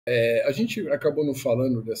A gente acabou não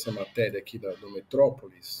falando dessa matéria aqui do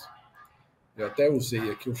Metrópolis. Eu até usei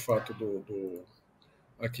aqui o fato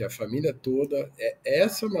aqui a família toda.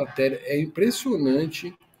 Essa matéria é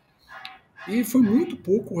impressionante e foi muito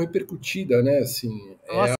pouco repercutida, né? Assim,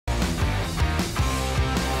 Nossa.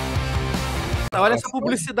 Olha essa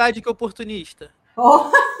publicidade que oportunista. Oh.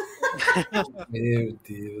 Meu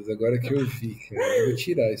Deus, agora que eu vi, cara. Eu vou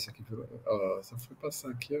tirar isso aqui. Só foi passar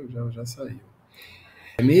aqui, já saiu.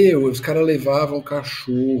 Os caras levavam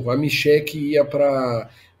cachorro, a Micheque ia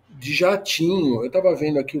de jatinho. Eu tava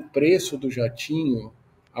vendo aqui o preço do jatinho,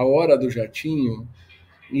 a hora do jatinho,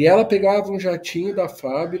 e ela pegava um jatinho da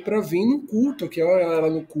FAB para vir no culto, que olha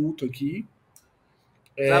ela no culto aqui.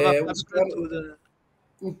 Os caras, tudo, né?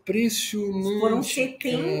 Impressionante. Foram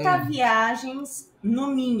 70 viagens,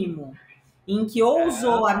 no mínimo, em que ou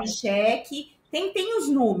usou a Micheque. Tem os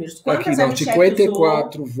números. Quantas aqui, não,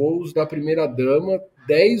 54 voos da primeira-dama,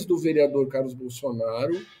 10 do vereador Carlos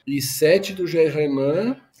Bolsonaro e 7 do Jair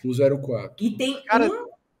Renan, o 04. E tem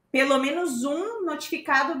pelo menos um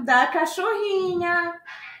notificado da cachorrinha.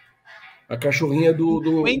 A cachorrinha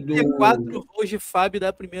do 54 voos de FAB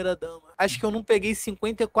da primeira-dama. Acho que eu não peguei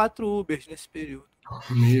 54 Ubers nesse período.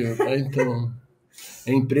 Então,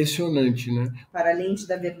 é impressionante, né? Para a lente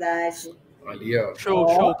da verdade. Ali, ó.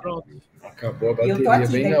 Show, pronto. Acabou a bateria, eu tô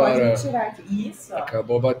aqui, bem na hora. Pode tirar aqui. Isso, ó.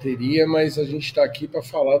 Acabou a bateria, mas a gente está aqui para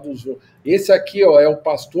falar dos voos. Esse aqui, ó, é o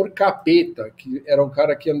Pastor Capeta, que era um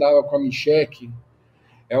cara que andava com a Micheque.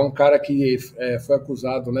 É um cara que foi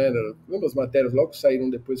acusado, né? Lembra as matérias logo saíram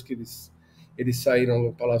depois que eles saíram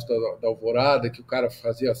no Palácio da Alvorada, que o cara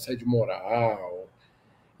fazia assédio moral.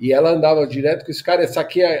 E ela andava direto com esse cara. Essa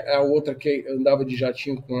aqui é a outra que andava de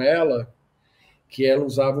jatinho com ela, que ela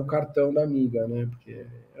usava o cartão da amiga, né? Porque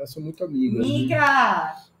elas são muito amigas.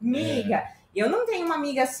 Miga! Eu não tenho uma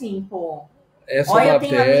amiga assim, pô. Essa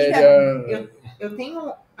matéria... Eu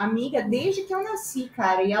tenho amiga desde que eu nasci,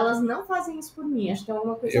 cara, e elas não fazem isso por mim. Acho que é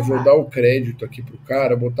alguma coisa Eu vou dar o crédito aqui pro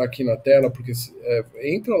cara, botar aqui na tela, porque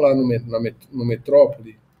entra lá no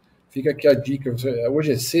Metrópole, fica aqui a dica.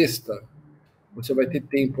 Hoje é sexta, você vai ter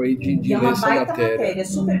tempo aí de ler essa matéria. É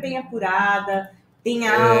super bem apurada, tem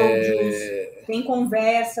áudios, tem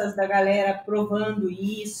conversas da galera provando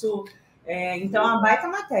isso. Então é uma baita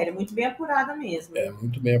matéria, muito bem apurada mesmo.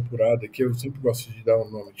 Muito bem apurada. Aqui eu sempre gosto de dar um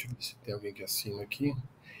nome, deixa eu ver se tem alguém que assina aqui.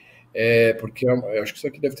 Porque eu acho que isso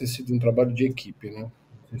aqui deve ter sido um trabalho de equipe, né? Não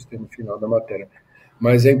sei se tem no final da matéria.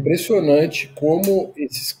 Mas é impressionante como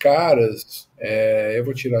esses caras... eu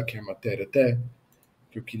vou tirar aqui a matéria até,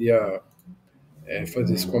 que eu queria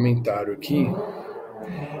fazer esse comentário aqui.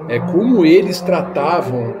 Como eles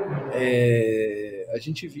tratavam... a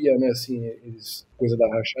gente via, né, assim, coisa da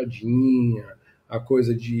rachadinha, a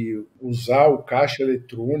coisa de usar o caixa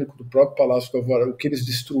eletrônico do próprio Palácio da Alvorada, o que eles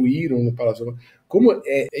destruíram no Palácio da Alvorada. Como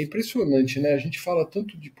é impressionante, né? A gente fala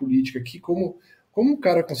tanto de política aqui, como um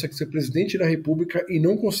cara consegue ser presidente da República e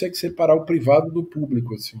não consegue separar o privado do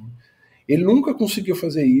público, assim. Ele nunca conseguiu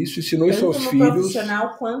fazer isso, ensinou tanto seus filhos... Tanto no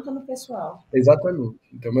profissional quanto no pessoal. Exatamente.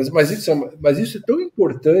 Então, mas isso é tão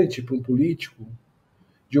importante para um político,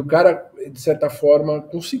 de o cara, de certa forma,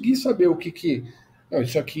 conseguir saber o que... Não,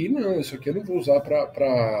 isso aqui eu não vou usar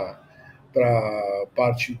para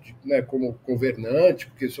parte, né, como governante,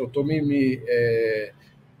 porque só estou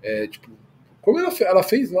tipo, como ela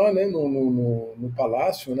fez lá, né, no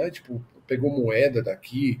palácio, né, tipo, pegou moeda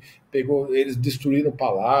daqui, eles destruíram o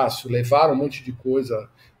palácio, levaram um monte de coisa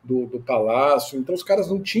do palácio, então os caras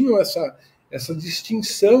não tinham essa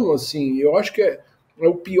distinção, assim. Eu acho que é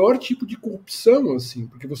o pior tipo de corrupção, assim,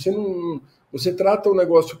 porque você trata o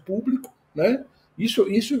negócio público, né? Isso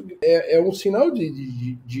é um sinal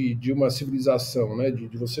de uma civilização, né?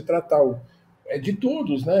 De você tratar de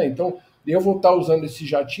todos, né? Então, eu vou estar usando esse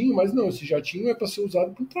jatinho, mas não, esse jatinho é para ser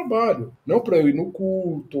usado para o trabalho, não para eu ir no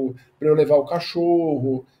culto, para eu levar o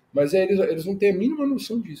cachorro, mas eles não têm a mínima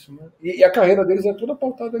noção disso, né? E a carreira deles é toda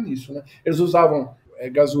pautada nisso, né? Eles usavam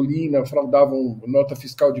gasolina, fraudavam nota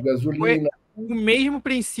fiscal de gasolina. O mesmo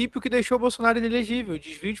princípio que deixou o Bolsonaro inelegível,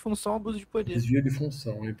 desvio de função, abuso de poder. Desvio de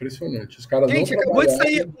função, é impressionante. Os caras Gente, acabou de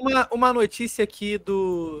sair uma notícia aqui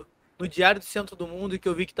no Diário do Centro do Mundo, que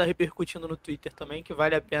eu vi que está repercutindo no Twitter também, que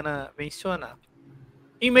vale a pena mencionar.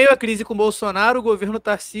 Em meio à crise com Bolsonaro, o governo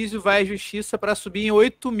Tarcísio vai à justiça para subir em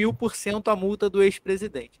 8.000% a multa do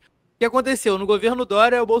ex-presidente. O que aconteceu? No governo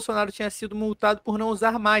Dória, o Bolsonaro tinha sido multado por não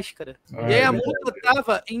usar máscara. E aí a multa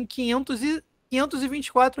estava em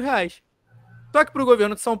R$524. Só que para o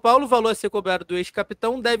governo de São Paulo, o valor a ser cobrado do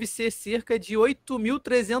ex-capitão deve ser cerca de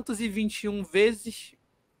 8.321 vezes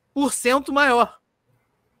por cento maior.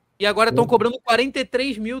 E agora estão cobrando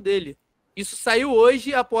 43 mil dele. Isso saiu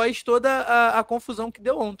hoje após toda a confusão que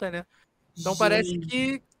deu ontem, né? Então parece Gente,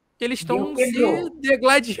 que eles estão se quebrou.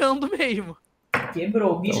 degladiando mesmo.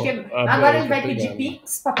 Quebrou, o bicho Então, quebrou. abre Agora aí ele pra vai pegar, pedir né?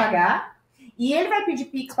 Pix para pagar. E ele vai pedir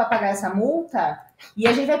Pix para pagar essa multa. E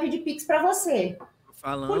a gente vai pedir Pix para você. Por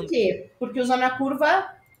Falando. quê? Porque o Zona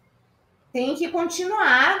Curva tem que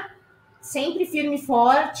continuar sempre firme e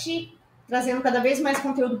forte, trazendo cada vez mais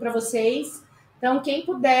conteúdo para vocês. Então, quem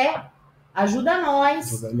puder, ajuda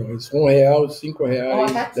nós. Ajuda nós. R$1, R$5, Ó,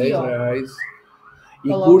 tá aqui, ó. R$10. E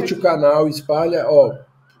Coloca curte aqui. o canal, espalha, ó.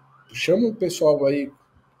 Chama o pessoal aí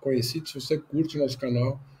conhecido, se você curte nosso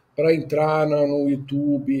canal, para entrar no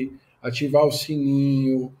YouTube, ativar o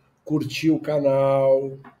sininho, curtir o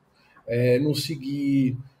canal, nos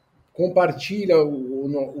seguir, compartilha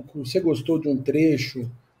o que você gostou de um trecho,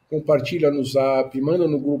 compartilha no Zap, manda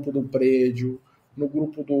no grupo do prédio, no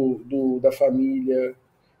grupo da família,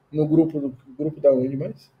 no grupo da onde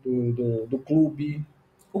mais? Do clube.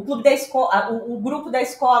 O clube da escola, o grupo da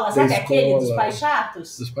escola, sabe aquele dos pais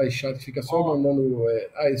chatos? Dos pais chatos, fica só mandando.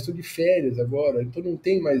 Estou de férias agora, então não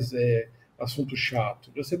tem mais assunto chato.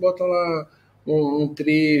 Você bota lá um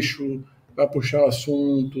trecho para puxar o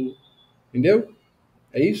assunto, entendeu?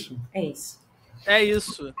 É isso? É isso. É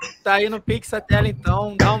isso. Tá aí no Pix a tela,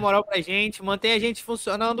 então. Dá uma moral pra gente, mantém a gente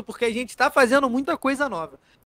funcionando, porque a gente tá fazendo muita coisa nova.